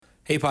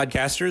Hey,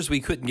 podcasters, we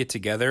couldn't get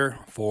together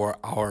for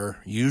our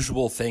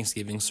usual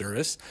Thanksgiving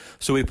service,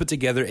 so we put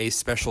together a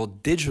special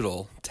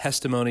digital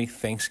testimony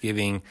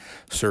Thanksgiving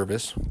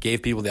service,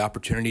 gave people the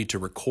opportunity to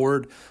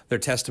record their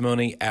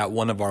testimony at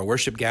one of our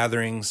worship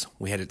gatherings.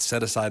 We had it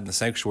set aside in the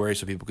sanctuary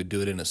so people could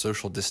do it in a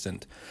social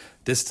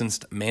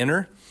distanced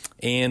manner.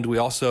 And we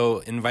also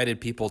invited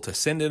people to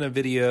send in a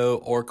video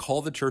or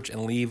call the church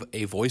and leave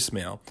a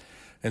voicemail.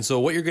 And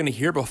so what you're going to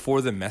hear before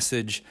the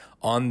message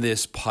on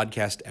this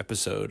podcast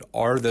episode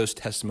are those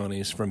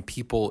testimonies from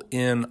people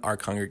in our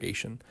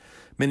congregation.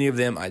 Many of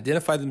them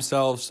identify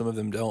themselves, some of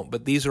them don't,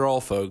 but these are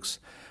all folks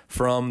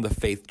from the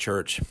Faith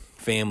Church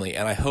family.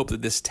 And I hope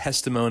that this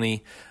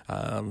testimony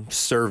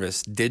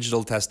service,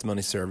 digital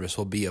testimony service,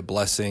 will be a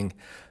blessing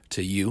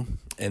to you.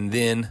 And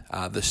then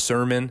the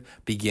sermon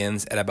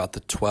begins at about the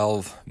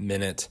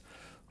 12-minute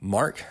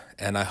mark.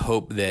 And I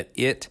hope that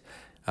it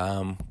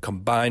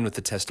combined with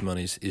the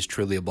testimonies is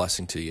truly a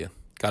blessing to you.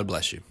 God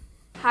bless you.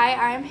 Hi,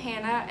 I'm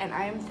Hannah, and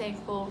I am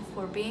thankful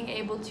for being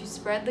able to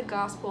spread the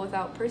gospel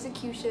without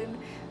persecution,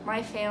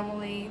 my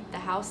family, the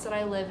house that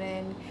I live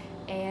in,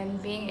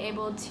 and being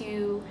able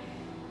to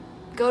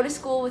go to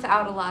school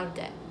without a lot of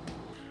debt.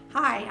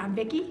 Hi, I'm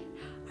Vicki.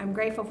 I'm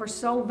grateful for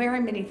so very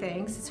many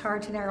things. It's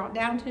hard to narrow it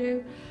down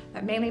to,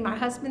 but mainly my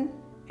husband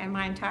and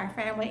my entire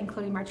family,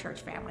 including my church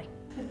family.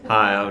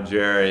 Hi, I'm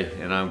Jerry,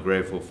 and I'm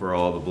grateful for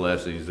all the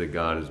blessings that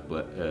God has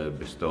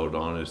bestowed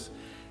on us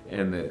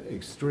and the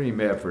extreme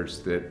efforts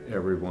that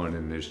everyone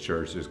in this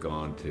church has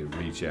gone to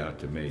reach out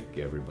to make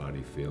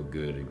everybody feel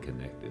good and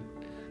connected.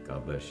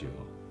 God bless you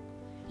all.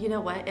 You know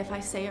what? If I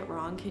say it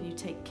wrong, can you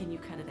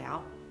cut it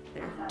out?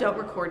 There. Don't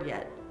record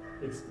yet.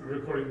 It's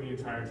recording the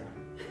entire time.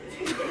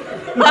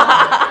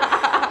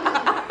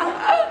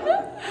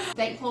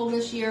 Thankful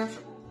this year.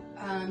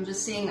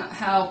 Just seeing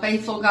how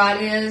faithful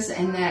God is,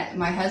 and that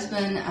my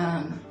husband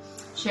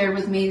shared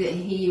with me that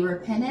he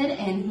repented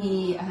and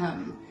he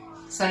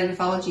decided to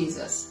follow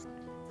Jesus.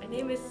 My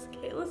name is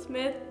Kayla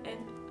Smith, and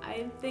I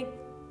am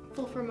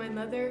thankful for my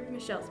mother,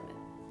 Michelle Smith.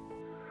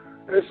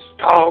 This is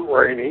Tom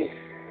Rainey,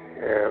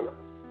 and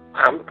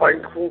I'm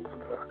thankful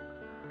for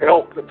the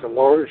help that the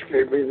Lord has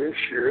gave me this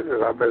year,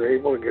 that I've been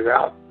able to get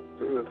out,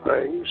 do the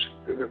things,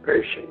 do the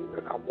fishing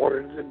that I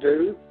wanted to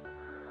do,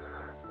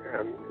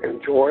 and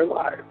enjoy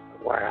life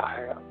the way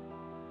I have.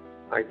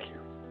 Thank you.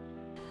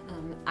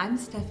 I'm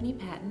Stephanie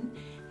Patton,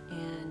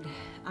 and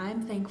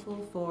I'm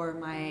thankful for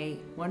my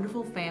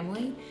wonderful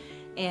family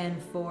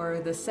and for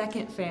the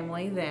second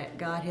family that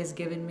God has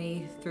given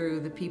me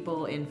through the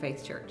people in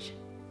Faith Church.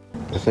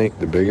 I think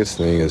the biggest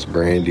thing is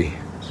Brandy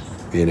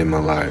being in my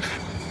life.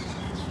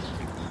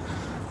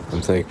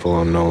 I'm thankful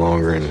I'm no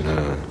longer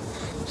in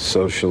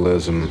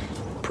socialism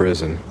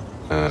prison.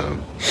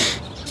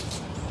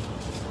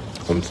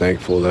 I'm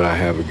thankful that I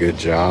have a good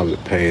job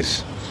that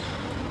pays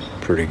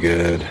pretty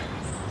good,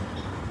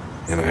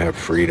 and I have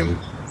freedom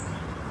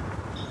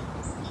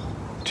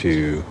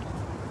to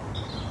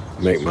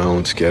make my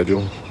own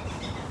schedule.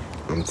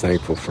 I'm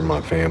thankful for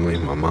my family,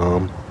 my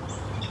mom.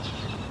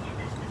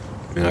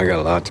 And I got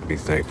a lot to be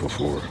thankful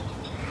for.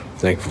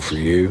 Thankful for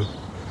you.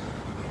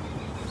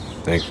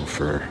 Thankful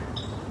for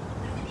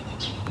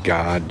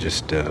God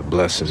just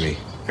blessing me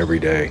every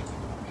day.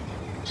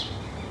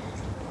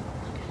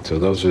 So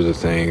those are the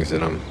things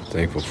that I'm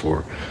thankful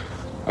for.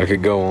 I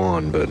could go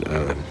on, but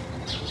I'm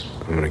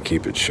going to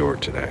keep it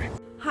short today.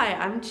 Hi,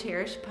 I'm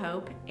Cherish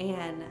Pope,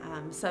 and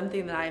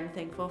something that I'm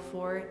thankful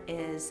for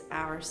is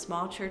our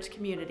small church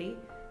community,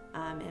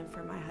 and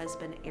for my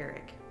husband,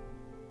 Eric.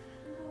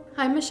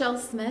 I'm Michelle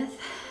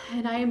Smith,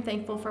 and I am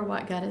thankful for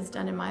what God has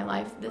done in my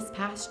life this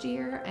past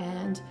year,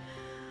 and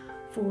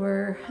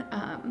for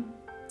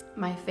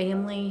my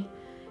family,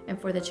 and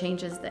for the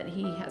changes that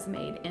He has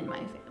made in my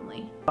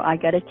family. I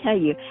got to tell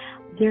you,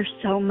 there's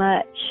so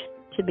much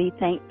to be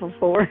thankful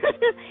for.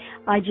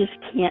 I just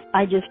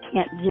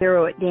can't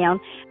zero it down,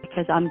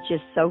 because I'm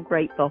just so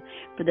grateful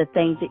for the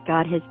things that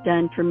God has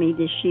done for me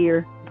this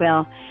year.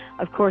 Well,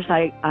 of course,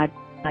 I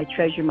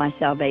treasure my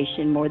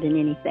salvation more than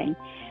anything.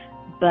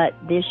 But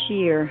this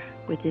year,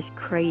 with this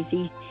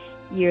crazy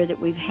year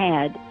that we've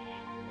had,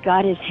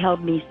 God has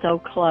held me so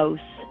close,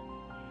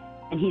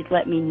 and He's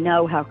let me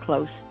know how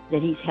close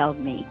that He's held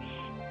me.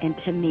 And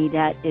to me,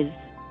 that is,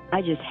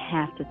 I just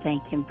have to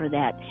thank Him for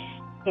that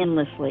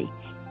endlessly.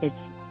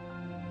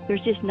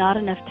 There's just not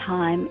enough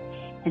time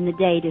in the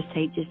day to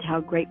say just how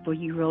grateful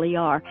you really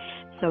are.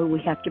 So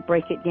we have to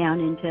break it down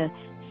into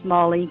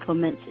small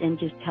increments and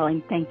just tell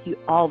Him thank you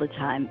all the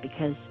time,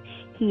 because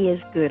He is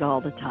good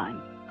all the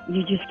time.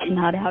 You just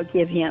cannot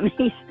outgive Him.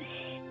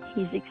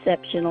 He's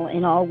exceptional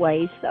in all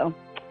ways. So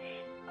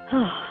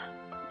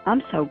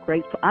I'm so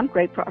grateful. I'm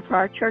grateful for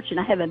our church, and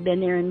I haven't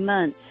been there in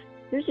months.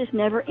 There's just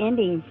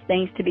never-ending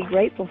things to be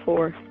grateful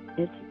for.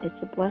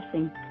 It's a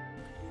blessing.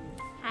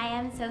 Hi,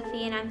 I'm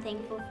Sophie, and I'm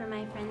thankful for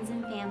my friends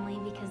and family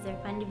because they're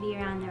fun to be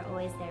around. They're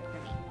always there for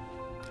me.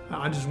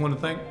 I just want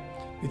to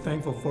be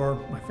thankful for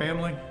my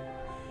family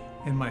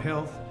and my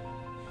health,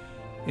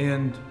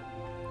 and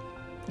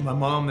my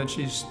mom, that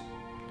she's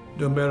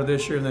doing better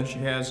this year than she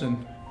has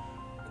in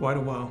quite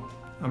a while.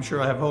 I'm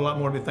sure I have a whole lot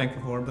more to be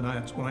thankful for, but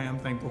that's what I am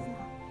thankful for.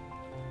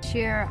 This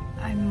year,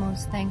 I'm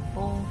most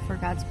thankful for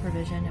God's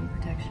provision and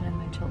protection in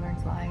my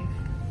children's life.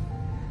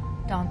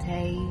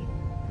 Dante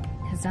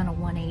has done a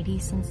 180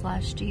 since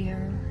last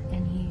year,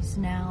 and he's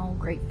now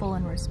grateful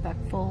and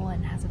respectful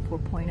and has a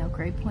 4.0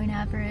 grade point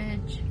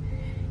average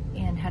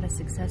and had a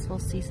successful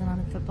season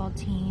on the football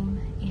team.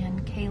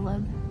 And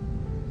Caleb,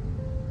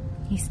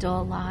 he's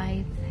still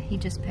alive. He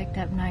just picked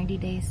up 90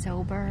 days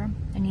sober,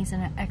 and he's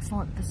in an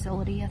excellent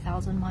facility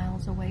 1,000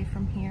 miles away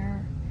from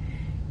here.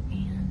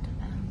 And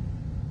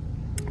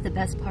the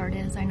best part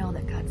is I know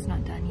that God's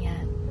not done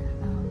yet.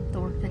 The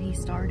work that he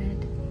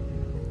started,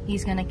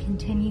 he's going to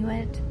continue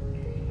it,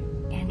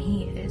 and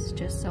he is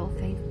just so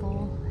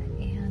faithful,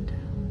 and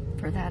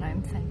for that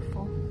I'm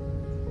thankful.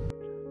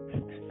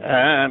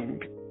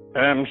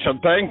 I'm so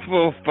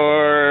thankful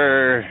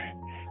for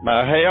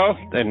my health,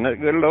 and the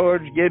good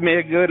Lord's given me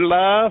a good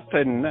life,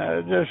 and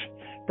I just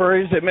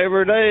praise him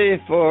every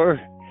day for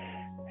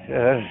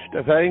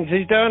the things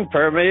he's done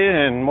for me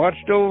and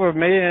watched over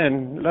me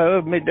and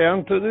loved me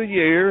down through the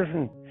years.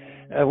 And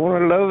I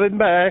want to love him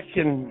back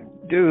and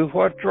do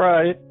what's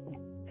right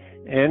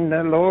in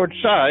the Lord's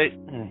sight.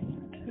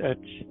 And that's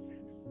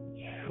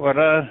what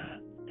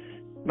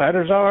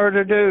matters are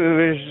to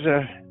do, is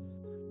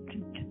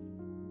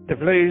to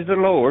please the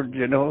Lord,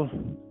 you know,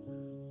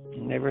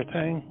 and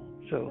everything.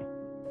 So,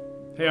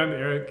 hey, I'm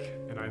Eric,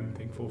 and I'm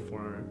thankful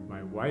for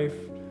my wife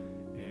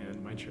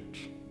and my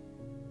church.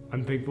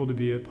 I'm thankful to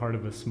be a part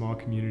of a small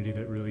community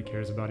that really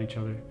cares about each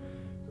other,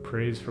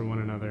 prays for one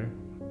another,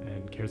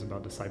 and cares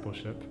about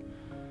discipleship.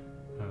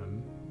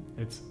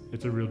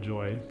 It's a real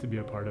joy to be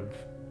a part of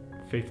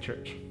Faith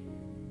Church.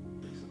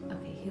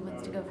 Okay, who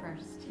wants to go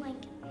first?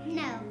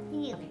 No,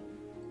 you. Okay,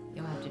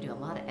 you'll have to do a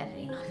lot of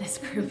editing on this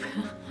group.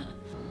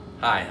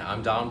 Hi,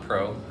 I'm Don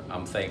Pro.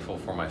 I'm thankful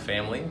for my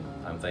family.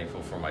 I'm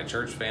thankful for my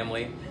church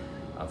family.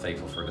 I'm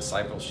thankful for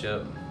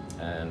discipleship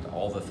and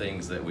all the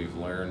things that we've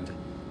learned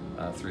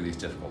through these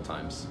difficult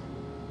times.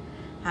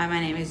 Hi, my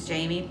name is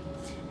Jamie,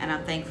 and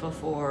I'm thankful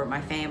for my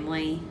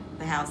family,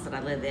 the house that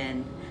I live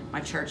in,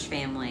 my church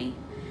family,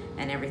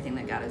 and everything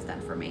that God has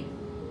done for me.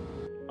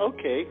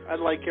 Okay, I'd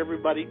like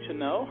everybody to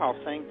know how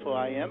thankful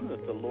I am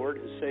that the Lord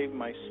has saved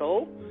my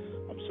soul.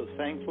 I'm so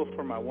thankful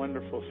for my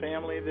wonderful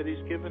family that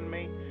he's given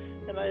me,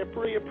 and I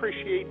really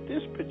appreciate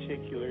this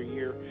particular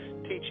year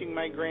teaching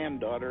my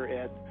granddaughter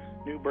at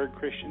Newburgh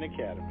Christian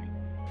Academy.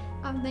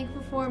 I'm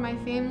thankful for my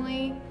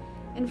family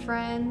and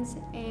friends,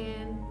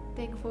 and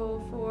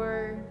thankful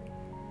for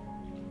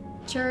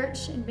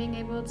church and being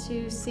able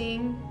to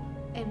sing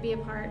and be a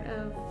part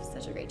of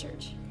such a great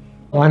church.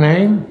 My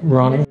name,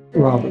 Ronnie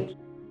Roberts.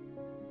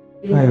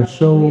 I am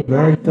so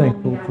very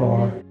thankful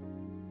for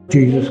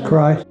Jesus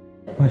Christ,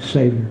 my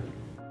Savior.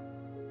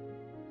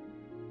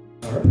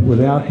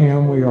 Without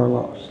him, we are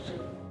lost.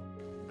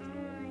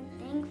 I'm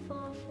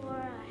thankful for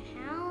a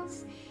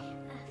house, a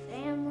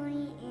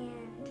family,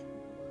 and...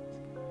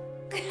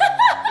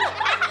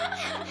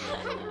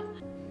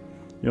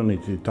 You don't need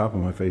to see the top of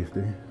my face, do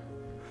you?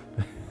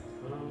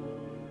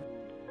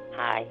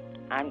 Hi,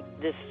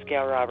 this is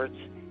Gail Roberts,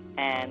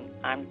 and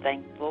I'm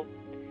thankful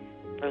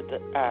for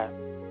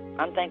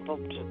I'm thankful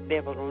to be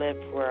able to live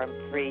where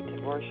I'm free to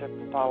worship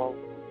and follow,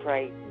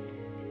 pray,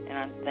 and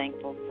I'm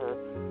thankful for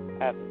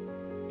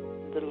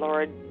the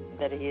Lord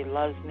that He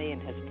loves me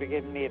and has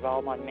forgiven me of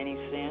all my many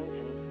sins,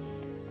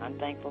 and I'm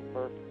thankful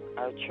for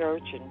our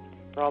church and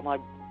for all my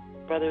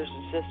brothers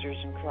and sisters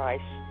in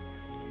Christ.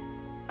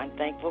 I'm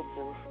thankful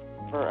for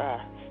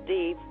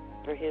Steve,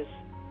 for his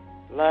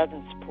love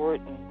and support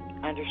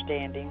and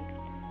understanding,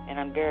 and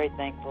I'm very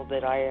thankful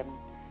that I am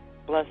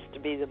blessed to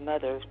be the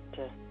mother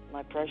to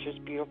my precious,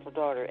 beautiful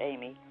daughter,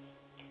 Amy,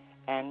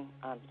 and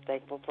I'm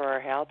thankful for our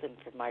health and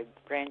for my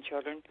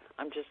grandchildren.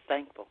 I'm just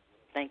thankful.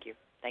 Thank you.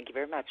 Thank you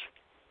very much.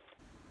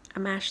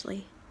 I'm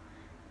Ashley,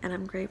 and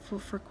I'm grateful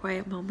for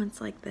quiet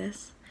moments like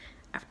this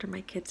after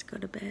my kids go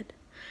to bed,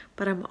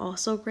 but I'm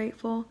also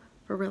grateful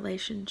for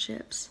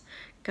relationships.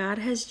 God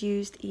has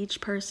used each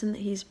person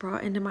that He's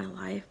brought into my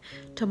life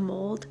to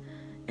mold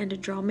and to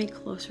draw me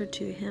closer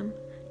to Him,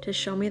 to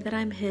show me that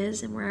I'm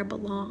His and where I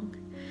belong.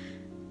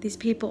 These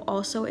people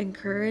also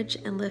encourage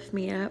and lift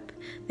me up.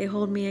 They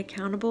hold me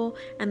accountable,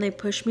 and they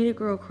push me to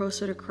grow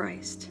closer to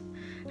Christ.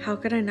 How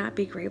could I not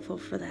be grateful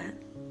for that?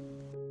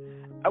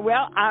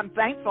 Well, I'm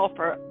thankful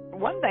for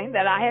one thing,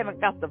 that I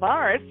haven't got the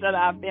virus, that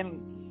I've been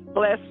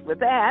blessed with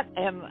that,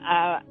 and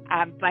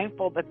I'm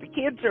thankful that the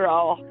kids are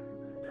all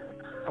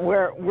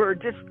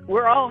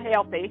we're all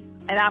healthy,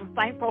 and I'm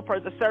thankful for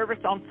the service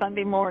on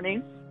Sunday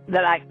morning,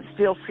 that I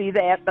still see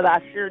that, but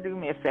I sure do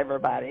miss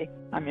everybody.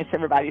 I miss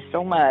everybody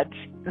so much.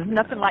 There's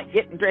nothing like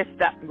getting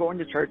dressed up and going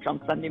to church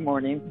on Sunday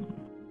morning,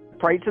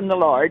 praising the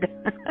Lord,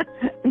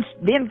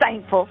 being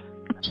thankful.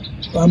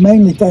 I'm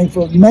mainly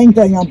thankful. The main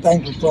thing I'm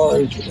thankful for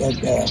is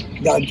that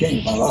God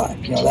changed my life.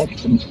 You know,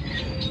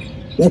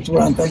 that's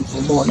what I'm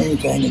thankful for more than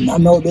anything. And I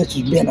know this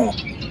has been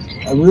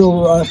a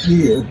real rough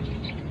year,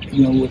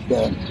 you know, with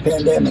the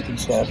pandemic and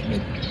stuff.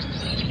 But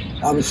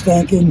I was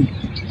telling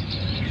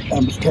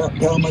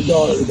my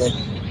daughter that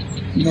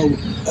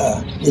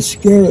it's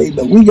scary,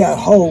 but we got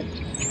hope.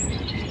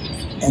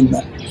 And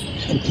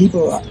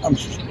people, I'm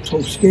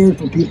so scared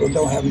for people that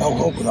don't have no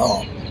hope at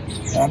all.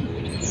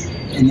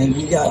 And then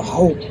we got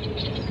hope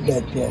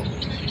that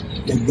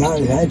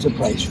God has a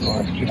place for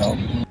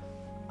us,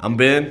 I'm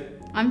Ben.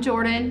 I'm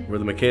Jordan. We're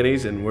the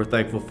McKinneys, and we're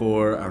thankful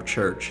for our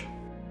church.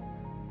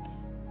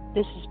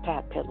 This is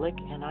Pat Pitlick,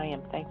 and I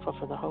am thankful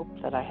for the hope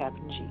that I have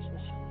in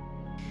Jesus.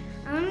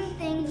 I'm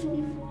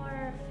thankful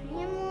for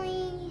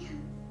family,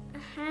 a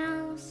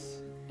house,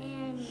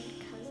 and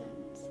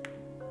cousins.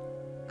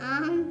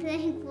 I'm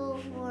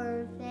thankful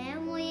for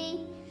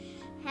family,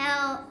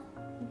 health,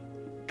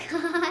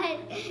 God,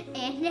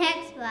 and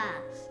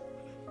Xbox.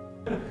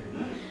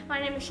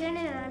 My name is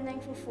Shannon, and I'm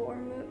thankful for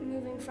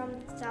moving from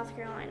South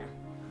Carolina.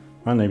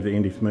 My name's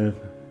Andy Smith,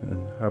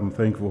 and I'm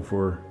thankful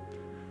for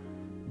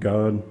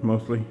God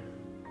mostly,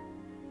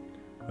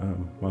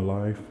 my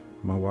life,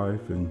 my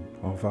wife, and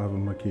all 5 of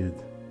my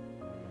kids.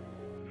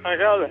 I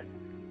gotta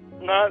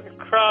not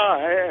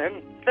cry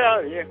and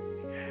tell you,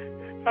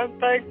 I'm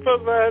thankful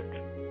that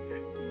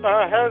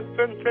my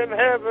husband's in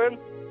heaven.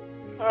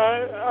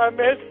 I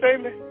miss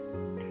him.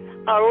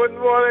 I wouldn't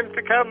want him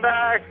to come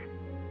back.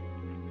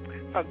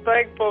 I'm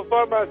thankful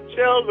for my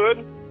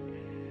children.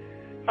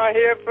 I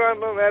hear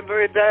from them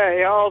every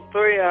day, all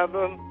 3 of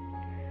them.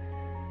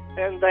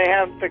 And they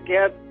have to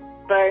get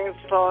things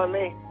for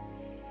me.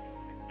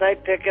 They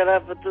pick it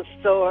up at the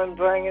store and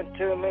bring it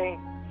to me.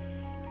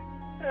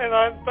 And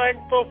I'm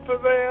thankful for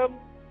them.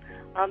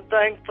 I'm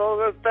thankful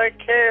that they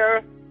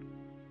care.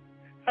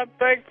 I'm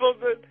thankful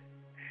that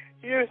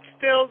you're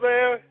still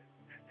there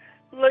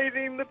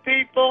leading the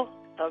people.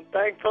 I'm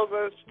thankful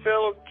there's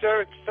still a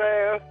church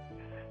there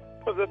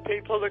for the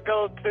people to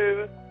go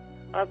to.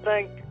 I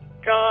thank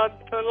God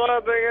for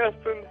loving us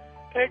and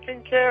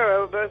taking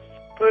care of us,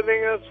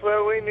 putting us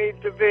where we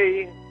need to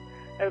be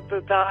at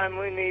the time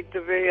we need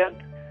to be at.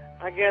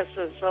 I guess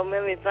there's so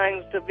many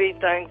things to be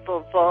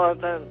thankful for.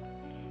 That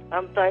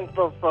I'm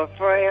thankful for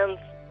friends,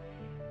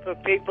 for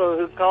people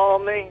who call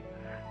me,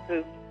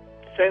 who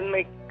send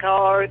me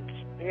cards.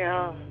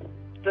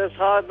 There's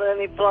hardly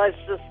any place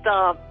to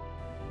stop.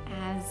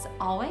 As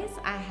always,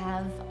 I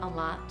have a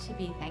lot to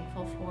be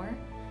thankful for.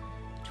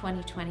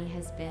 2020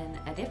 has been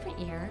a different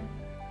year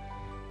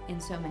in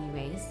so many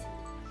ways,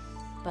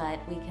 but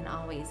we can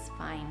always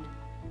find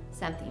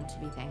something to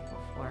be thankful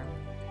for.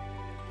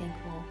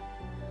 Thankful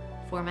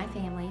for my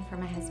family, for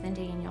my husband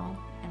Daniel,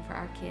 and for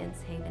our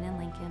kids, Haven and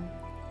Lincoln.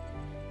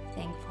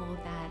 Thankful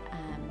that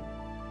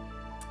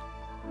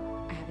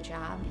I have a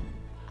job,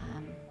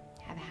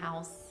 have a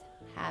house,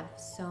 have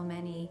so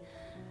many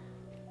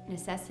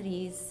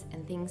necessities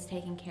and things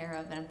taken care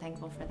of, and I'm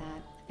thankful for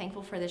that.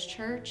 Thankful for this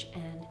church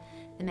and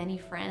the many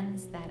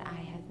friends that I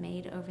have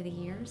made over the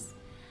years.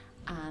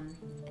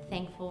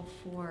 Thankful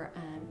for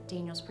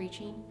Daniel's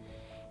preaching,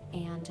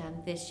 and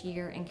this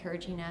year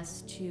encouraging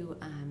us to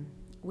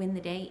win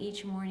the day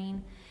each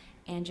morning,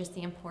 and just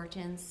the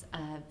importance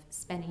of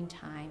spending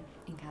time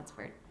in God's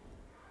Word.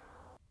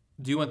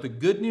 Do you want the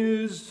good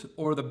news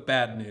or the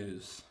bad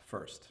news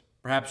first?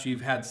 Perhaps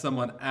you've had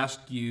someone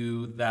ask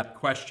you that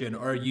question,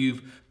 or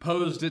you've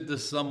posed it to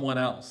someone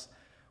else.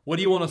 What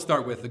do you want to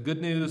start with, the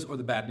good news or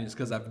the bad news?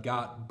 Because I've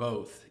got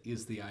both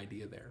is the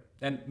idea there.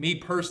 And me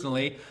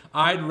personally,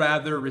 I'd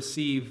rather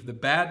receive the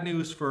bad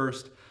news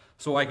first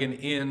so I can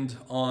end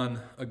on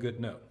a good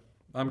note.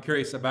 I'm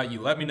curious about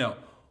you. Let me know.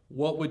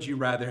 What would you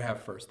rather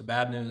have first, the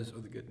bad news or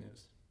the good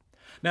news?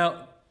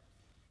 Now,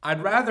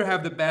 I'd rather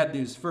have the bad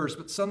news first,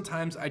 but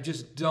sometimes I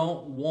just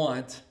don't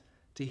want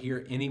to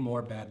hear any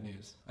more bad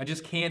news. I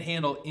just can't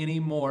handle any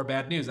more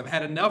bad news. I've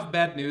had enough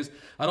bad news.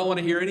 I don't want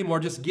to hear any more.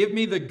 Just give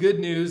me the good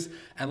news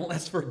and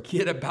let's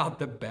forget about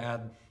the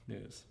bad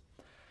news.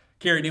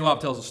 Carey Nieuwhof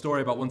tells a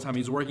story about one time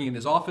he was working in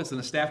his office and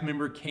a staff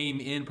member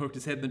came in, poked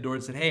his head in the door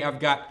and said, "Hey, I've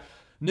got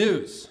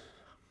news."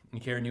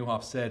 And Carey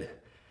Nieuwhof said,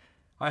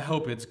 "I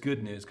hope it's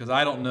good news because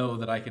I don't know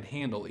that I can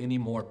handle any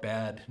more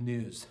bad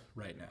news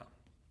right now."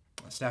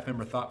 A staff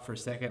member thought for a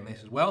second and they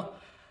said, "Well,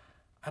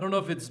 I don't know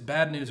if it's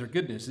bad news or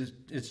good news.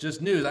 It's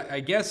just news. I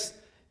guess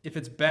if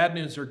it's bad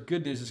news or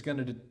good news, it's going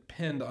to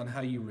depend on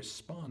how you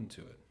respond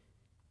to it."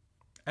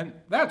 And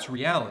that's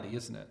reality,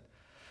 isn't it?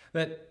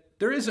 That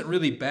there isn't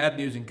really bad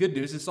news and good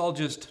news. It's all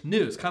just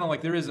news. Kind of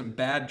like there isn't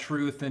bad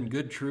truth and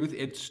good truth.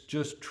 It's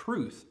just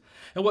truth.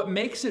 And what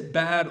makes it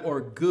bad or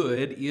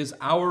good is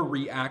our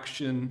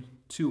reaction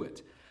to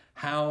it.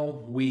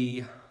 How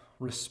we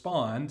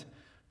respond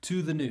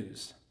to the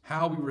news.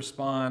 How we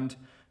respond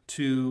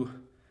to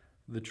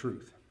the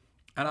truth.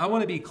 And I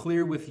want to be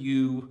clear with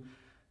you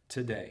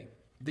today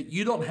that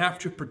you don't have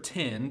to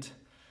pretend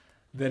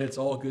that it's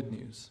all good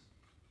news.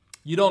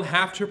 You don't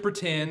have to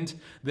pretend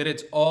that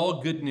it's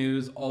all good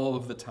news all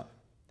of the time.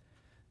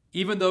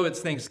 Even though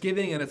it's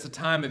Thanksgiving and it's a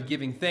time of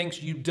giving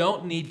thanks, you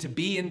don't need to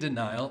be in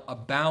denial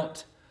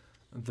about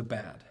the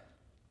bad.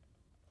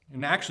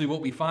 And actually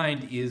what we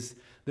find is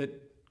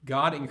that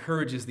God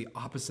encourages the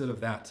opposite of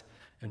that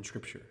in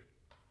Scripture.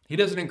 He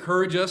doesn't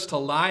encourage us to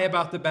lie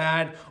about the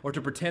bad or to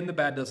pretend the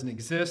bad doesn't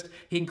exist.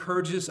 He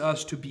encourages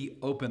us to be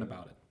open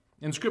about it.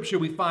 In Scripture,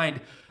 we find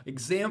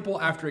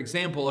example after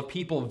example of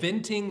people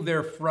venting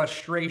their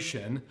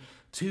frustration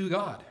to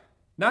God.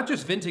 Not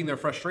just venting their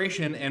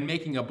frustration and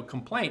making a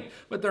complaint,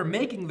 but they're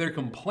making their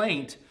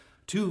complaint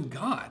to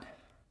God.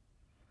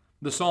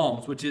 The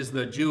Psalms, which is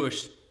the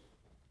Jewish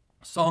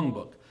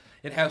songbook,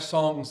 it has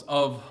songs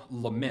of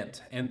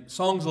lament. And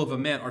songs of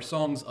lament are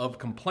songs of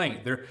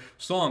complaint. They're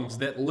songs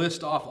that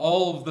list off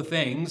all of the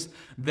things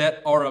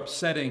that are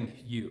upsetting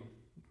you.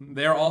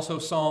 They're also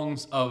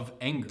songs of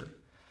anger.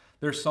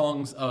 They're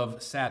songs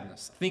of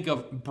sadness. Think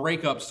of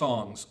breakup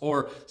songs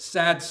or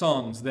sad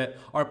songs that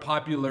are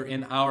popular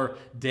in our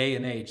day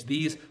and age.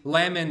 These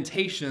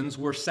lamentations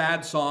were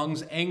sad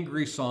songs,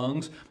 angry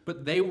songs,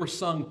 but they were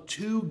sung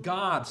to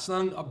God,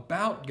 sung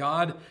about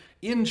God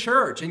in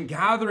church, in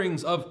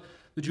gatherings of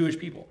the Jewish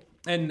people.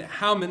 And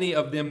how many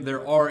of them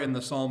there are in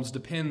the Psalms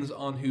depends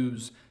on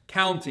who's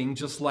counting,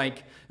 just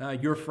like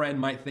your friend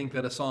might think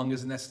that a song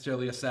isn't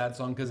necessarily a sad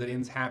song because it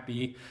ends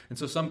happy. And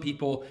so some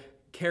people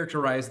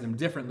characterize them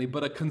differently,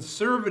 but a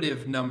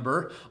conservative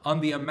number on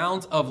the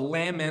amount of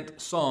lament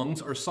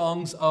songs or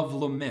songs of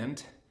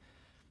lament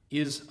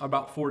is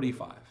about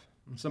 45.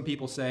 And some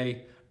people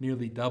say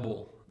nearly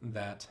double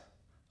that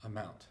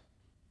amount.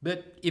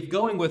 But if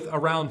going with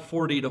around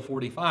 40 to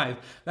 45,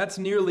 that's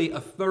nearly a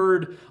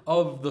third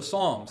of the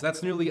Psalms.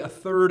 That's nearly a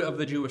third of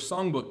the Jewish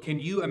songbook. Can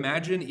you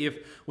imagine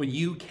if when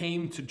you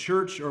came to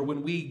church or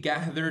when we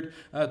gathered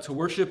to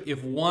worship,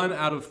 if 1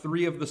 out of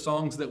 3 of the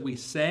songs that we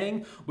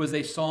sang was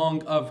a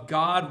song of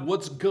God,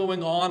 what's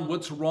going on,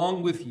 what's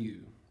wrong with you?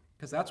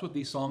 Because that's what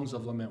these songs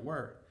of lament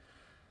were.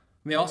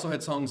 They also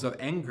had songs of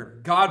anger.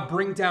 God,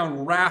 bring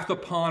down wrath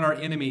upon our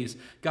enemies.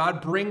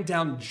 God, bring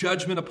down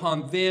judgment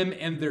upon them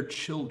and their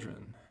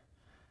children.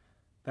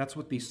 That's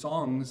what these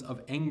songs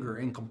of anger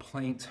and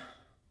complaint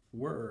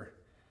were.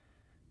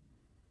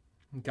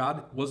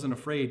 God wasn't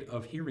afraid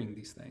of hearing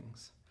these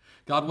things.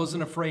 God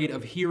wasn't afraid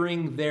of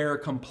hearing their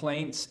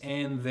complaints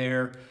and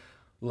their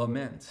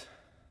lament.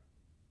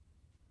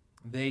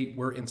 They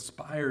were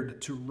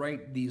inspired to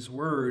write these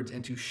words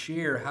and to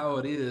share how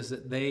it is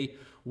that they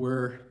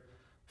were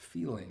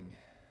feeling.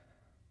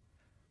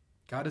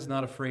 God is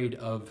not afraid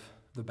of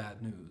the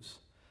bad news.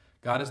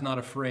 God is not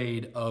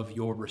afraid of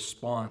your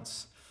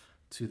response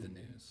to the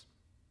news.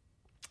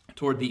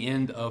 Toward the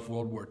end of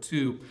World War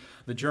II,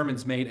 the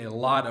Germans made a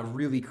lot of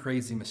really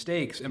crazy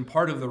mistakes, and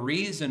part of the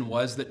reason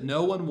was that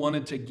no one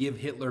wanted to give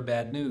Hitler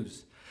bad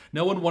news.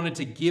 No one wanted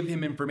to give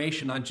him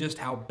information on just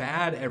how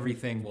bad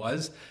everything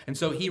was, and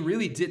so he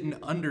really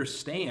didn't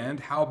understand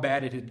how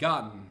bad it had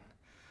gotten.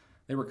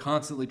 They were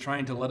constantly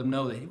trying to let him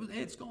know that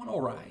it's going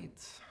all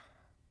right.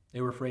 They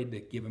were afraid to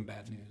give him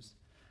bad news.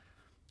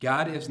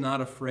 God is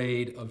not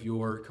afraid of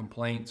your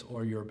complaints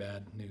or your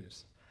bad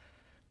news.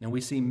 And we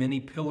see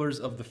many pillars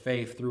of the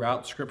faith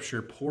throughout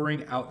Scripture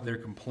pouring out their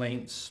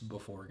complaints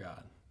before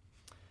God.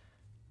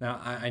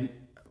 Now,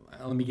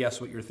 let me guess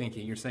what you're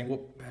thinking. You're saying, well,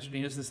 Pastor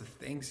Dean, is this a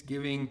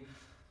Thanksgiving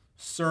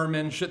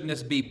sermon? Shouldn't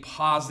this be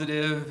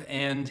positive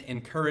and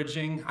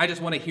encouraging? I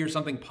just want to hear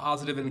something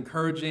positive and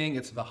encouraging.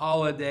 It's the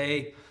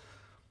holiday.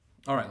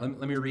 All right,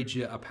 let me read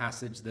you a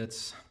passage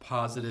that's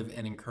positive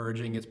and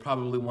encouraging. It's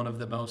probably one of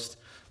the most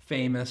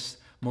famous,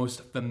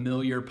 most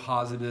familiar,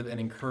 positive, and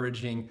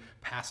encouraging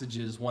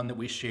passages, one that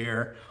we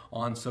share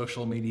on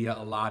social media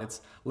a lot.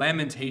 It's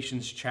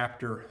Lamentations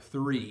chapter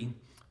 3,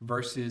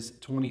 verses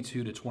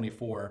 22 to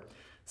 24. It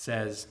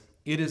says,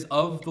 "It is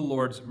of the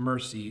Lord's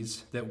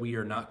mercies that we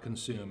are not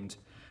consumed,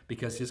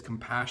 because his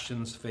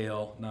compassions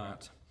fail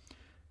not.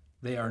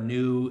 They are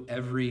new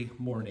every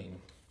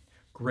morning.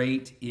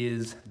 Great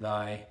is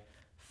thy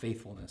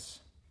faithfulness.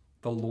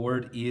 The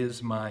Lord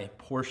is my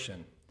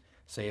portion,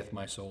 saith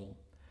my soul.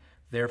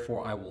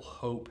 Therefore, I will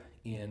hope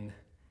in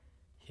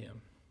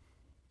him."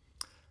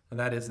 And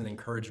that is an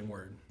encouraging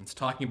word. It's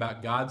talking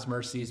about God's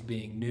mercies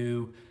being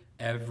new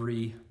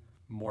every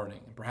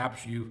morning.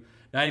 Perhaps you,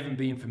 not even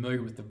being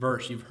familiar with the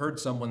verse, you've heard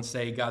someone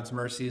say God's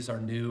mercies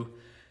are new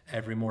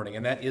every morning.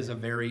 And that is a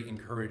very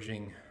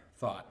encouraging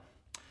thought.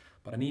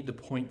 But I need to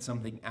point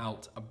something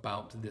out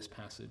about this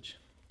passage.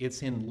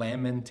 It's in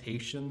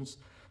Lamentations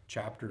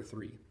chapter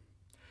 3.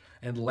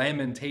 And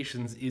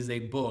Lamentations is a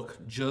book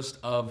just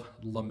of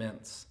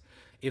laments.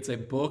 It's a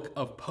book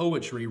of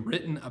poetry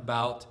written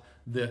about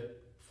the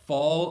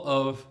fall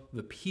of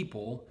the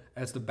people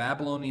as the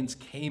Babylonians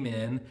came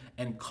in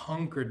and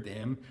conquered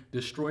them,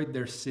 destroyed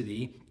their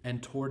city,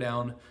 and tore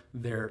down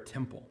their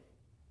temple.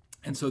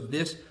 And so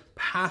this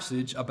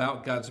passage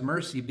about God's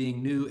mercy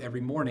being new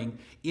every morning,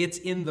 it's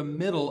in the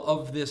middle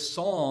of this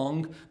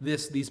song,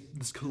 this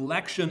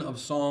collection of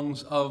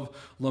songs of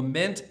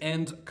lament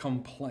and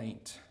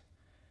complaint.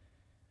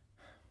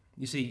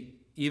 You see,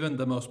 even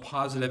the most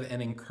positive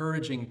and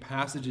encouraging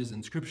passages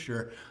in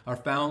Scripture are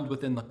found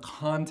within the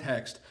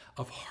context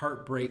of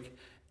heartbreak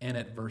and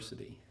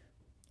adversity.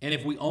 And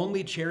if we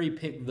only cherry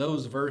pick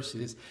those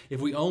verses, if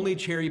we only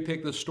cherry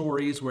pick the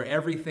stories where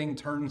everything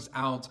turns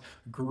out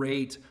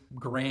great,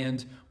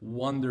 grand,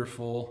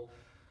 wonderful,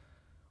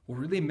 we'll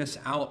really miss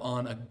out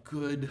on a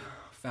good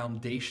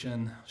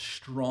foundation,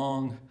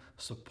 strong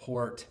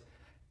support,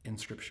 in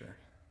Scripture.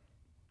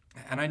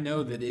 And I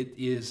know that it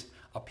is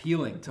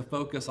appealing to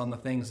focus on the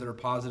things that are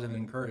positive and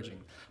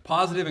encouraging.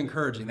 Positive,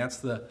 encouraging, that's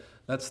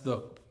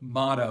the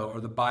motto or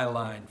the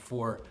byline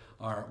for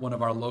one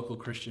of our local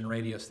Christian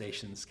radio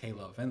stations,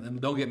 K-Love. And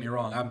don't get me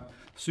wrong, I'm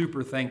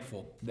super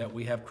thankful that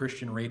we have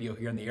Christian radio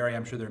here in the area.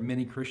 I'm sure there are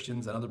many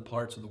Christians in other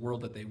parts of the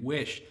world that they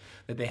wish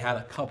that they had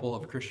a couple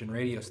of Christian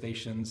radio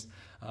stations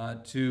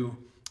to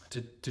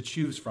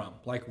choose from,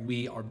 like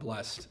we are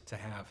blessed to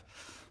have.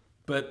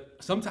 But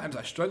sometimes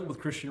I struggle with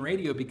Christian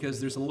radio because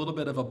there's a little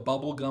bit of a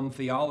bubblegum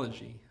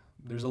theology.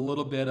 There's a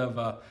little bit of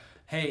a,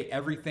 hey,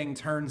 everything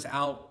turns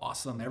out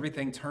awesome.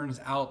 Everything turns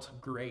out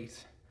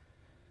great.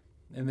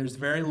 And there's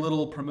very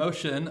little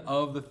promotion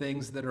of the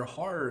things that are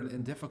hard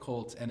and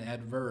difficult and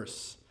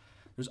adverse.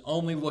 There's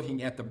only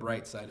looking at the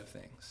bright side of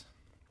things.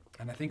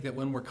 And I think that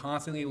when we're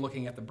constantly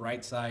looking at the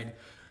bright side,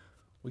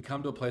 we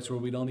come to a place where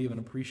we don't even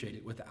appreciate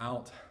it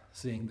without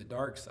seeing the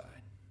dark side.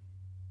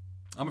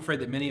 I'm afraid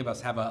that many of us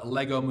have a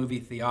Lego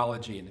movie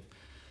theology, and if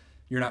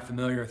you're not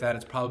familiar with that,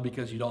 it's probably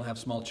because you don't have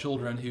small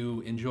children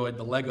who enjoyed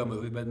the Lego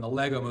movie. But in the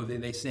Lego movie,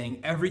 they sing,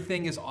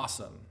 everything is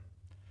awesome.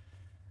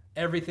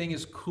 Everything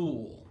is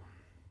cool.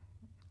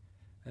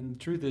 And the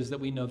truth is that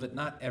we know that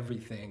not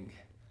everything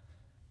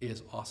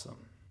is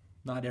awesome.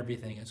 Not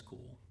everything is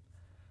cool.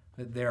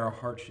 That there are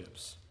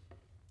hardships.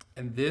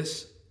 And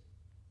this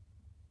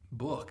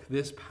book,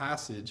 this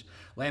passage,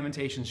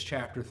 Lamentations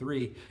chapter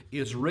 3,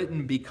 is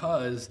written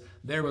because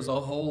there was a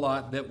whole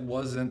lot that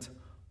wasn't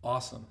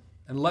awesome.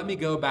 And let me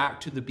go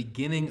back to the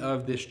beginning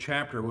of this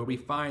chapter where we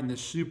find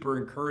this super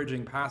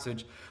encouraging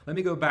passage. Let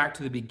me go back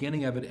to the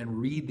beginning of it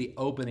and read the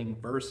opening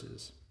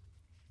verses.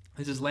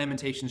 This is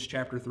Lamentations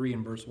chapter 3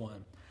 and verse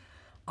 1.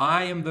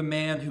 I am the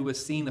man who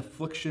has seen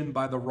affliction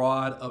by the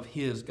rod of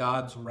his,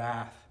 God's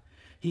wrath.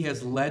 He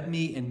has led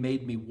me and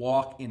made me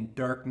walk in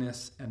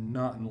darkness and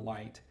not in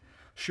light.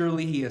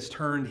 Surely he has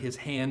turned his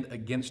hand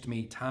against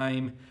me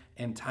time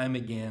and time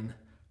again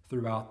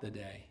throughout the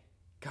day.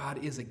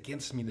 God is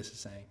against me, this is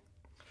saying.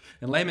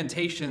 In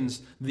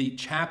Lamentations, the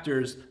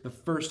chapters, the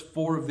first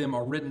 4 of them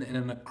are written in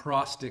an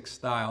acrostic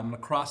style. An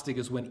acrostic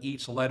is when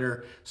each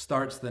letter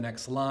starts the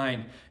next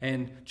line.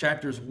 And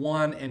chapters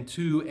 1 and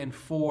 2 and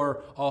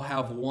 4 all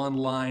have one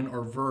line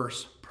or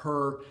verse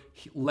per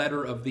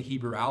letter of the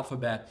Hebrew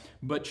alphabet.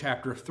 But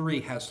chapter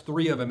 3 has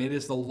 3 of them. It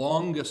is the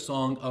longest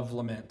song of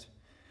lament.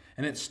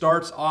 And it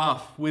starts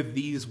off with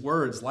these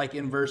words, like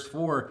in verse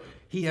 4,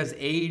 he has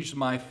aged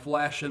my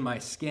flesh and my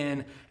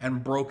skin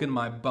and broken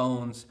my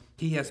bones.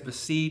 He has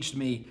besieged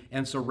me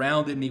and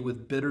surrounded me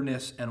with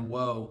bitterness and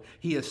woe.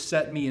 He has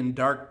set me in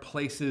dark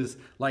places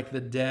like the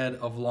dead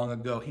of long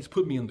ago. He's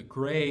put me in the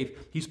grave.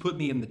 He's put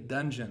me in the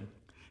dungeon.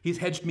 He's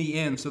hedged me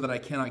in so that I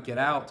cannot get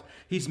out.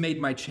 He's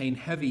made my chain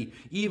heavy.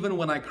 Even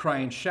when I cry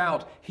and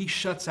shout, he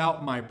shuts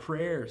out my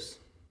prayers.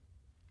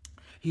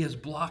 He has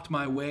blocked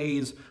my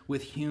ways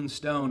with hewn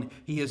stone.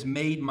 He has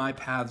made my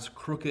paths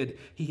crooked.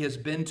 He has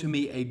been to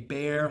me a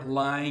bear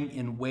lying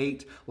in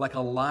wait, like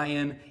a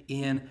lion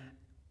in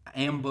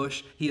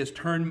ambush. He has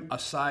turned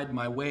aside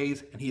my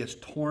ways, and he has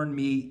torn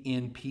me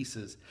in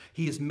pieces.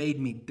 He has made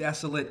me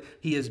desolate.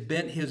 He has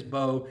bent his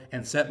bow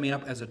and set me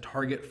up as a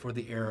target for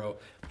the arrow.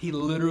 He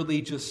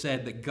literally just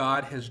said that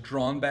God has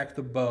drawn back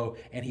the bow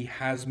and he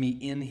has me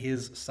in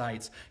his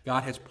sights.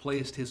 God has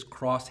placed his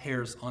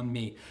crosshairs on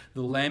me.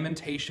 The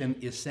lamentation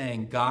is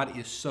saying God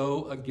is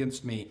so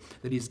against me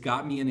that he's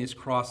got me in his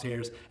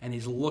crosshairs and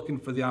he's looking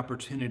for the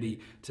opportunity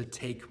to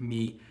take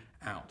me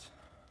out.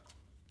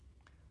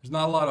 There's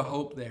not a lot of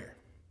hope there.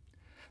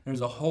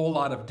 There's a whole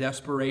lot of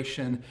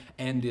desperation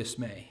and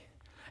dismay.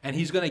 And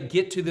he's going to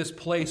get to this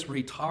place where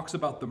he talks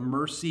about the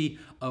mercy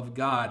of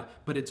God,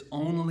 but it's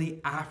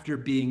only after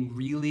being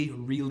really,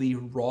 really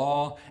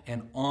raw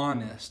and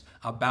honest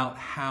about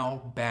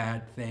how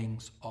bad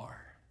things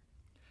are.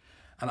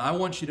 And I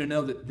want you to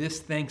know that this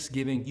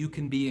Thanksgiving, you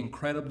can be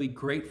incredibly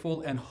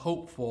grateful and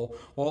hopeful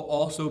while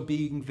also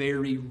being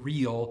very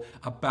real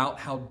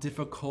about how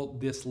difficult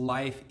this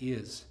life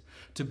is.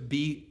 To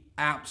be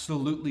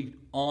absolutely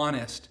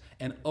honest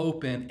and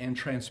open and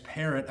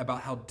transparent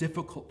about how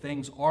difficult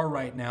things are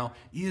right now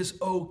is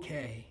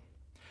okay.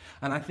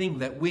 And I think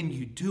that when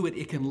you do it,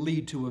 it can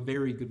lead to a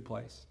very good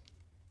place.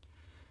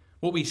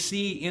 What we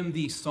see in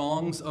these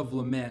songs of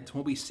lament,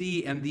 what we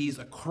see in these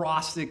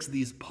acrostics,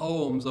 these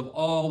poems of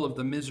all of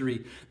the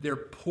misery, they're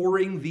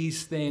pouring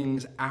these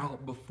things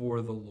out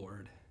before the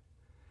Lord.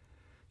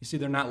 You see,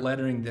 they're not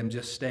letting them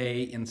just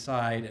stay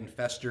inside and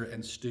fester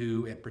and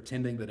stew and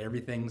pretending that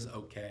everything's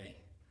okay.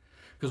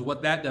 Because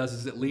what that does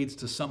is it leads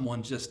to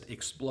someone just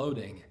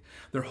exploding.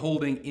 They're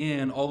holding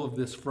in all of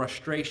this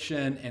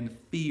frustration and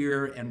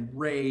fear and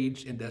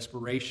rage and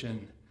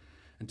desperation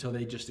until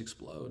they just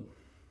explode.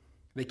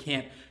 They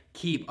can't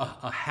keep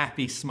a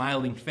happy,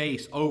 smiling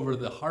face over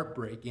the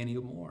heartbreak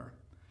anymore.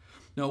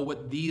 No,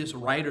 what these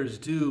writers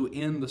do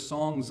in the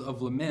songs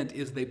of lament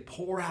is they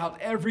pour out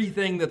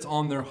everything that's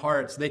on their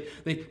hearts. They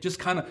just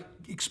kind of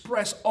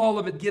express all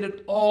of it, get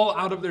it all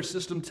out of their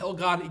system, tell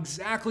God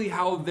exactly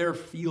how they're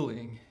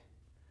feeling.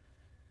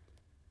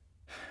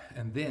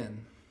 And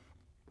then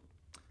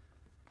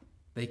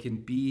they can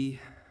be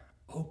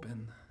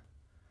open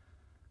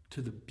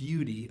to the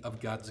beauty of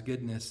God's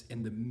goodness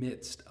in the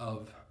midst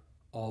of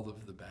all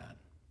of the bad.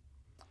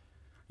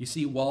 You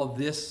see, while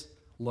this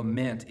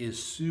lament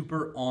is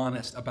super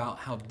honest about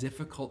how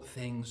difficult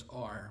things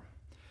are,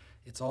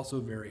 it's also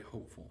very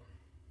hopeful.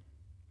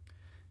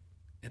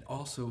 It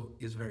also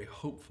is very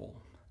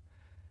hopeful,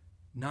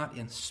 not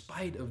in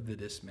spite of the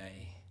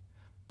dismay,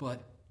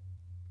 but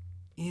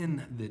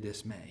in the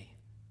dismay,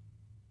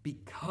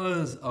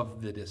 because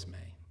of the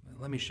dismay.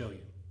 Let me show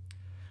you.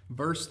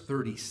 Verse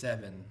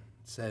 37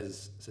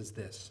 says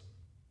this: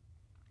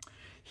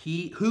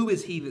 Who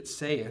is he that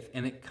saith,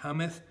 and it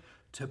cometh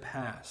to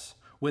pass,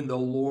 when the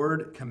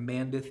Lord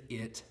commandeth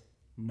it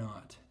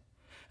not?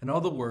 In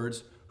other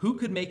words, who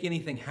could make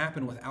anything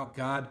happen without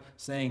God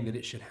saying that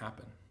it should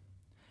happen?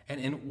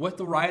 And what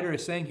the writer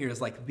is saying here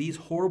is like these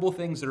horrible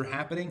things that are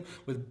happening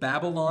with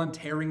Babylon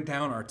tearing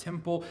down our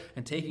temple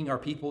and taking our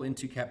people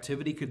into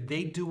captivity. Could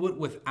they do it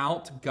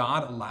without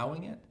God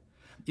allowing it?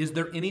 Is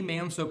there any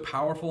man so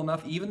powerful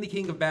enough? Even the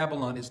king of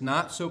Babylon is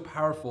not so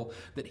powerful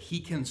that he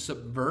can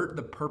subvert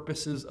the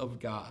purposes of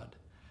God.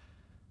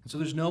 And so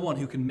there's no one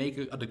who can make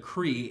a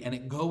decree and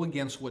it go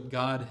against what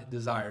God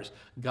desires.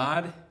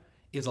 God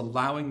is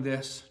allowing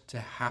this to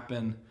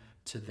happen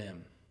to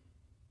them.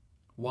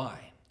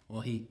 Why? Well,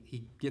 he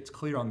gets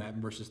clear on that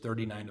in verses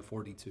 39 to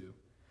 42.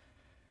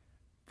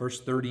 Verse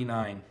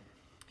 39,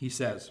 he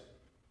says,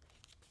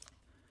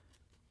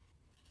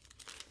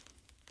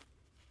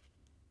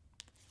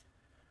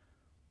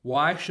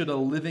 Why should a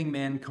living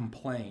man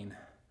complain,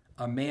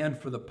 a man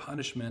for the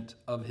punishment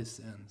of his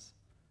sins?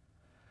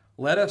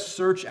 Let us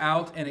search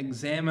out and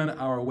examine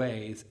our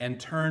ways and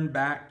turn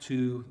back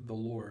to the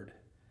Lord.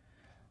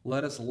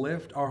 Let us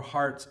lift our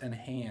hearts and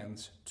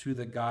hands to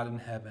the God in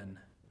heaven.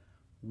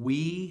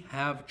 We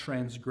have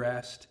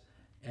transgressed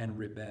and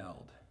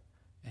rebelled,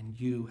 and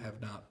you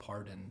have not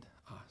pardoned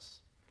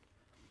us.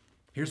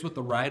 Here's what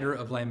the writer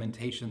of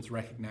Lamentations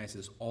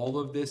recognizes. All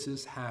of this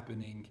is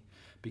happening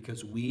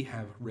because we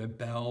have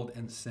rebelled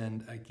and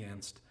sinned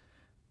against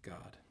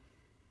God.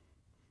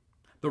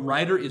 The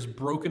writer is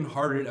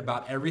brokenhearted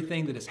about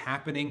everything that is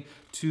happening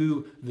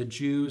to the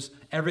Jews,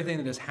 everything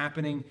that is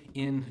happening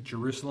in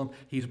Jerusalem.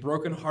 He's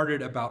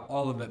brokenhearted about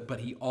all of it, but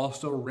he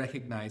also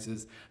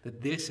recognizes that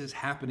this is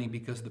happening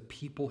because the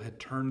people had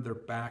turned their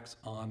backs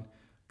on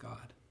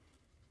God.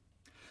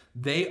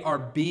 They are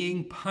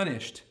being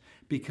punished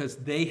because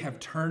they have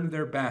turned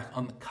their back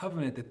on the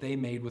covenant that they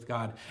made with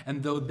God.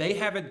 And though they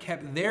haven't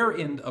kept their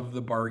end of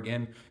the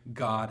bargain,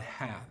 God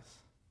has.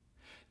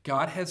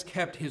 God has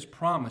kept his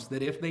promise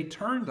that if they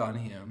turned on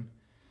him,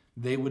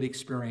 they would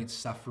experience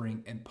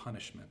suffering and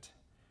punishment.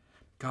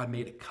 God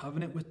made a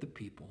covenant with the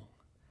people,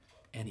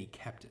 and he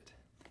kept it.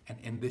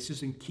 And this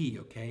is in key,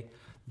 okay?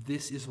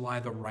 This is why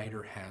the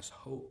writer has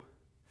hope.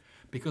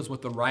 Because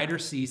what the writer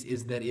sees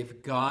is that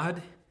if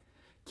God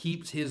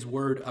keeps his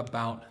word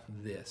about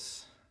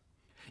this,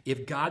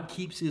 if God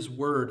keeps his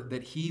word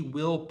that he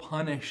will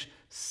punish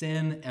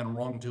sin and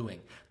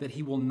wrongdoing, that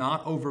he will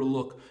not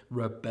overlook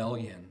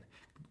rebellion,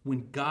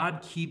 when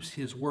God keeps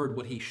his word,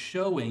 what he's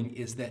showing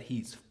is that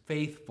he's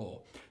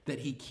faithful, that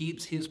he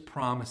keeps his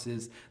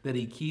promises, that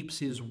he keeps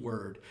his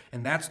word.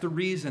 And that's the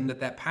reason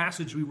that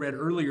passage we read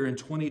earlier in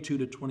 22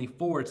 to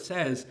 24, it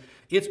says,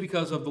 it's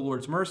because of the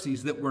Lord's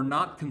mercies that we're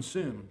not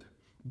consumed,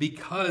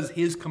 because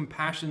his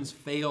compassions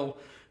fail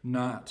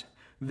not.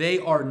 They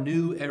are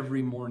new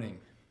every morning.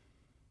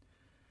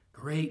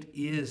 Great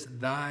is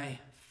thy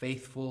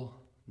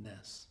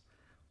faithfulness.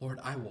 Lord,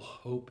 I will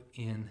hope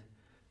in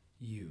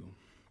you.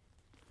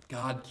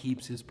 God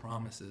keeps his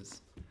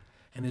promises,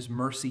 and his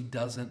mercy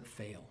doesn't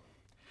fail.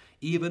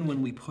 Even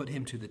when we put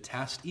him to the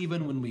test,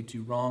 even when we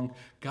do wrong,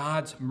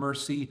 God's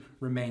mercy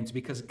remains,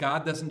 because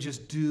God doesn't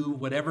just do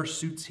whatever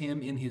suits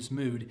him in his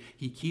mood.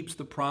 He keeps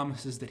the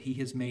promises that he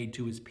has made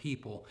to his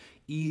people,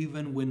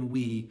 even when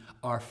we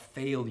are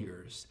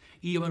failures.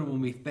 Even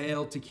when we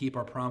fail to keep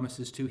our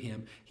promises to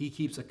him, he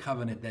keeps a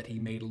covenant that he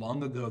made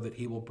long ago that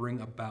he will bring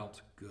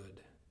about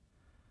good.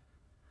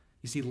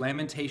 You see,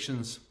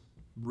 Lamentations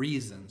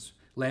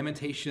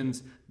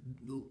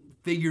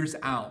figures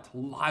out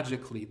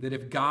logically that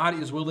if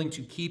God is willing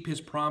to keep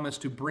his promise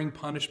to bring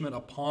punishment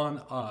upon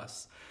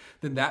us,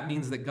 then that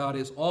means that God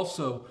is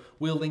also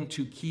willing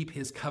to keep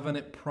his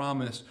covenant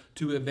promise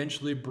to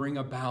eventually bring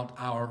about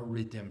our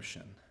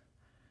redemption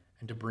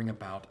and to bring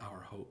about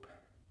our hope.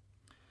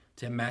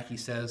 Tim Mackey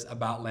says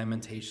about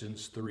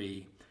Lamentations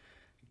 3,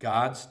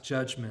 God's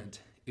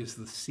judgment is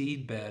the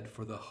seedbed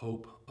for the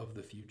hope of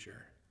the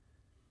future.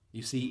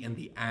 You see, in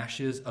the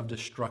ashes of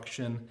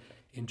destruction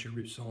in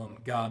Jerusalem,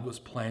 God was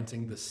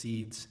planting the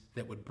seeds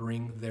that would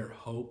bring their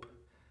hope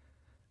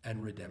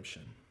and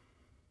redemption.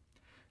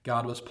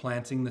 God was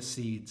planting the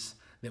seeds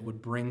that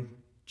would bring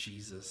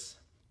Jesus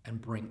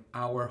and bring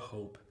our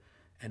hope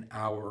and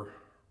our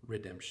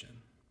redemption.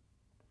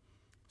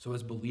 So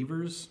as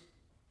believers,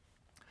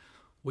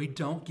 we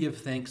don't give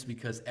thanks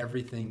because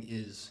everything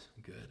is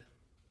good.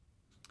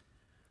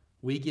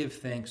 We give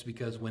thanks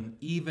because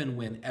even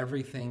when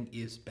everything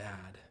is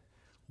bad,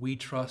 we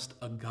trust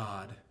a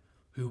God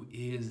who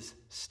is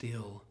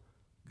still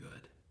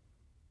good.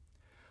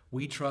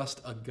 We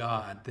trust a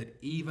God that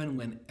even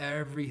when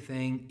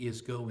everything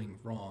is going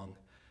wrong,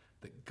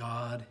 that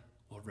God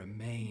will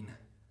remain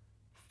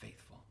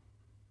faithful.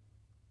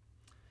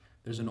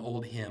 There's an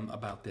old hymn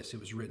about this. It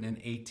was written in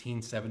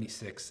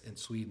 1876 in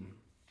Sweden.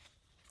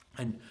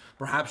 And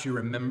perhaps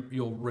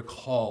you'll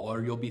recall,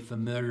 or you'll be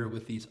familiar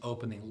with these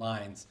opening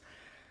lines.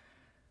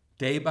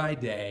 Day by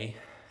day,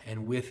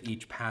 and with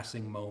each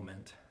passing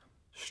moment,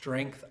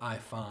 strength I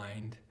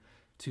find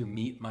to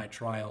meet my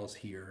trials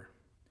here.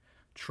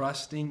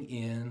 Trusting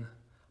in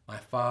my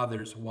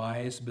Father's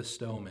wise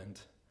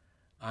bestowment,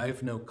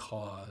 I've no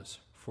cause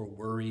for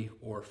worry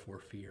or for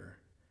fear.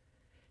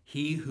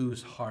 He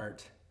whose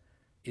heart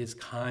is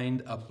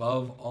kind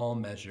above all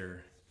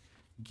measure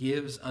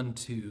gives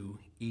unto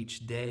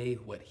each day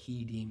what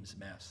he deems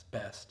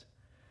best.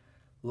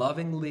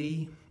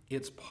 Lovingly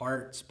its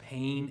parts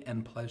pain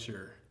and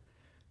pleasure,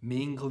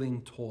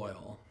 mingling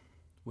toil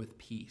with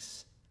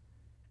peace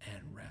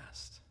and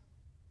rest.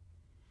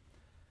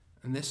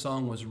 And this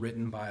song was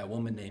written by a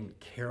woman named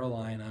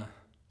Carolina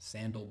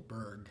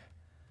Sandal-Berg.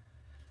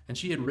 And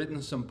she had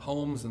written some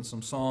poems and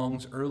some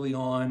songs early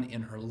on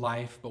in her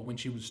life, but when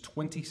she was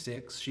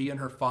 26, she and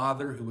her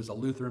father, who was a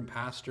Lutheran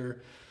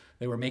pastor,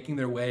 they were making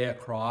their way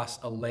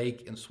across a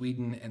lake in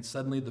Sweden, and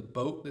suddenly the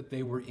boat that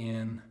they were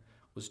in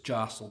was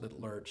jostled, it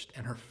lurched,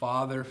 and her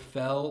father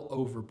fell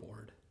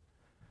overboard.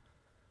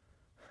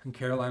 And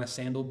Carolina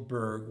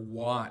Sandal-Berg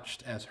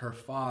watched as her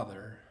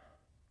father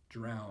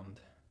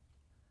drowned.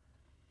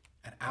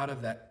 And out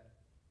of that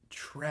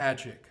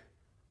tragic,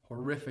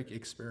 horrific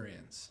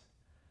experience,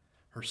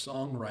 her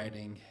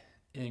songwriting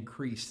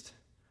increased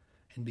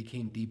and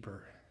became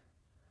deeper.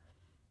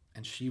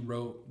 And she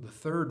wrote the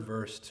third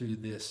verse to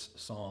this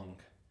song.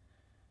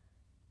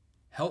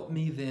 Help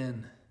me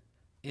then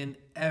in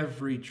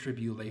every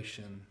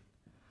tribulation,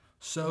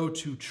 so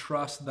to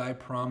trust thy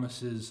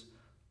promises,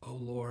 O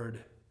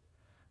Lord,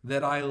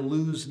 that I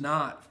lose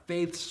not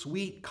faith's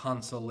sweet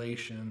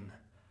consolation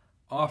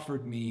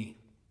offered me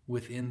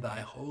within thy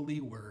holy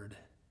word.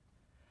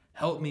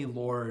 Help me,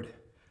 Lord,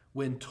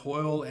 when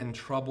toil and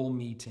trouble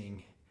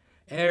meeting,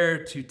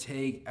 ere to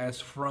take as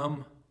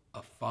from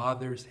a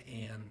father's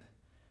hand,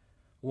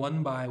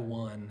 one by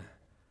one,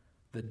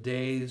 the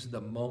days, the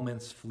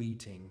moments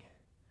fleeting,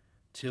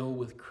 till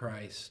with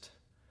Christ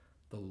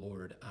the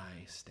Lord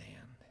I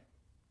stand.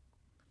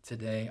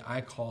 Today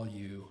I call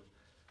you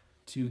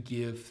to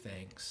give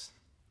thanks,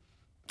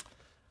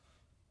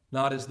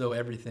 not as though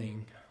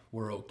everything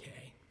were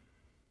okay,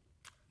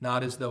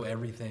 not as though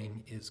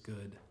everything is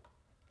good,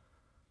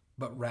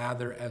 but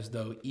rather as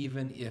though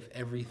even if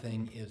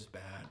everything is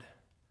bad,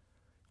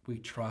 we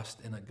trust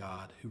in a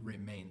God who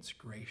remains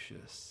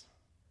gracious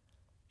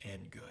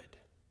and good.